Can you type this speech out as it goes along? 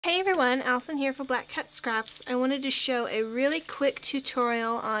Hey everyone, Allison here for Cat Scraps. I wanted to show a really quick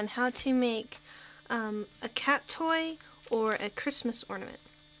tutorial on how to make a cat toy or a Christmas ornament.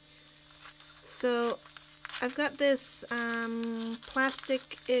 So I've got this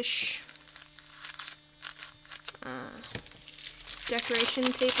plastic-ish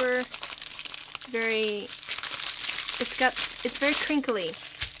decoration paper. It's very crinkly,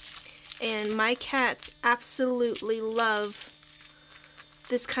 and my cats absolutely love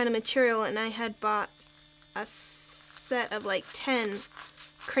this kind of material, and I had bought a set of like 10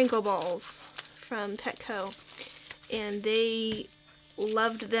 crinkle balls from Petco, and they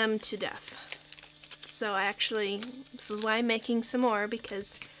loved them to death. So this is why I'm making some more,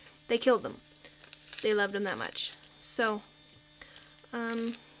 because they killed them. They loved them that much. So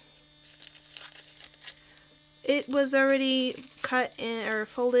it was already cut or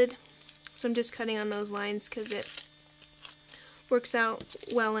folded, so I'm just cutting on those lines because it works out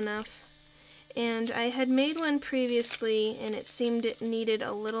well enough. And I had made one previously, and it seemed it needed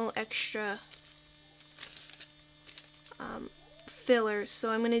a little extra filler,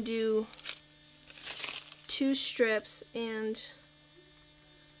 so I'm going to do 2 strips, and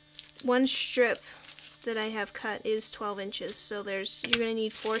one strip that I have cut is 12 inches, so you're going to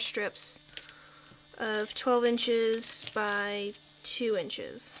need 4 strips of 12 inches by 2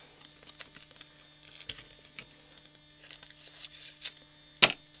 inches.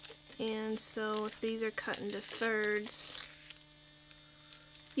 And so if these are cut into thirds,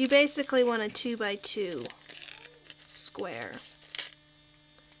 you basically want a 2 by 2 square.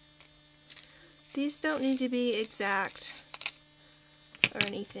 These don't need to be exact or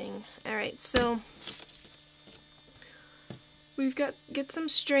anything. Alright, so get some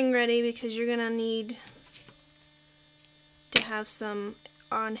string ready, because you're gonna need to have some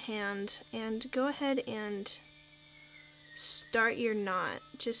on hand, and go ahead and start your knot.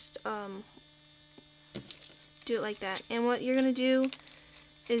 Just do it like that. And what you're gonna do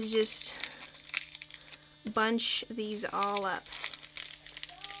is just bunch these all up.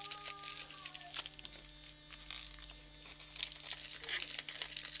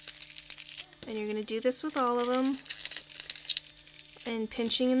 And you're gonna do this with all of them, and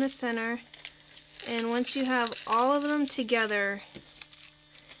pinching in the center. And once you have all of them together,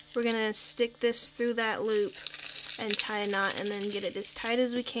 we're gonna stick this through that loop and tie a knot, and then get it as tight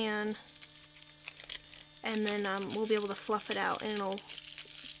as we can, and then we'll be able to fluff it out, and it'll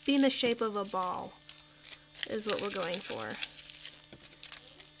be in the shape of a ball is what we're going for.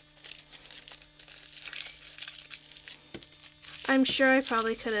 I'm sure I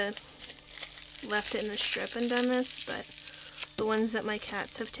probably could have left it in the strip and done this, but the ones that my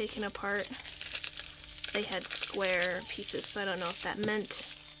cats have taken apart, they had square pieces, so I don't know if that meant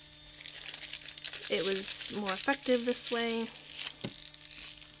it was more effective this way.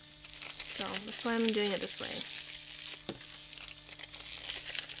 So that's why I'm doing it this way.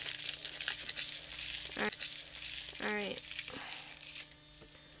 Alright.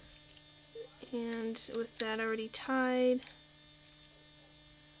 And with that already tied,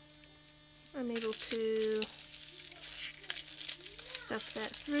 I'm able to stuff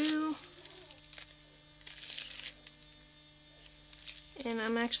that through. And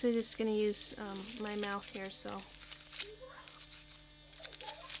I'm actually just going to use my mouth here, so.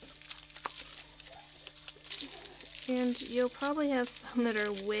 And you'll probably have some that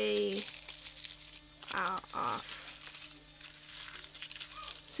are way off.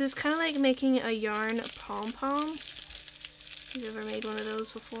 This is kind of like making a yarn pom-pom. You've ever made one of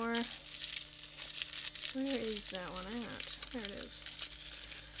those before? Where is that one at? There it is.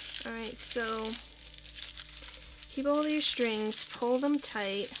 Alright, so keep all of your strings, pull them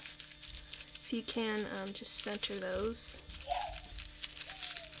tight. If you can, just center those.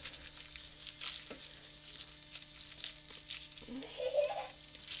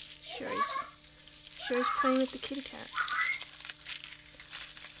 Sure is playing with the kitty cats.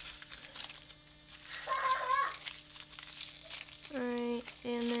 Alright,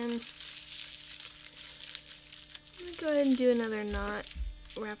 and then I'm going to go ahead and do another knot,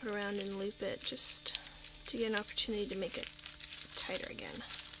 wrap it around and loop it, just to get an opportunity to make it tighter again.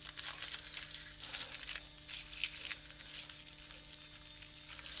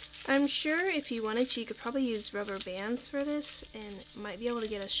 I'm sure if you wanted to, you could probably use rubber bands for this, and might be able to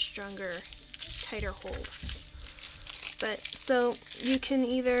get a stronger, tighter hold. But, so, you can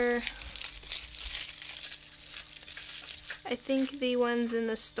either, I think the ones in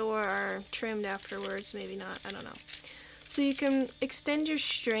the store are trimmed afterwards, maybe not, I don't know. So you can extend your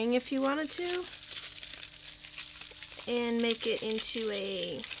string if you wanted to, and make it into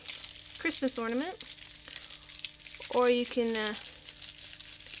a Christmas ornament, or you can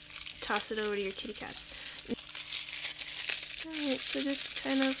toss it over to your kitty cats. Alright, so just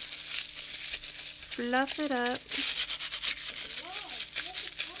kind of fluff it up.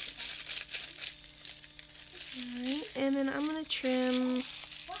 Alright, and then I'm going to trim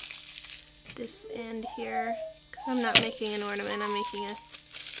this end here, because I'm not making an ornament, I'm making a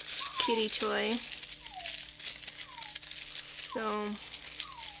kitty toy. So,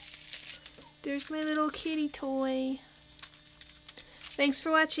 there's my little kitty toy. Thanks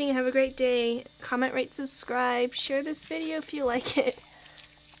for watching. Have a great day. Comment, rate, subscribe. Share this video if you like it.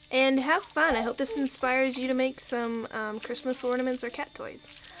 And have fun. I hope this inspires you to make some Christmas ornaments or cat toys.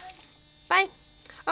 Bye.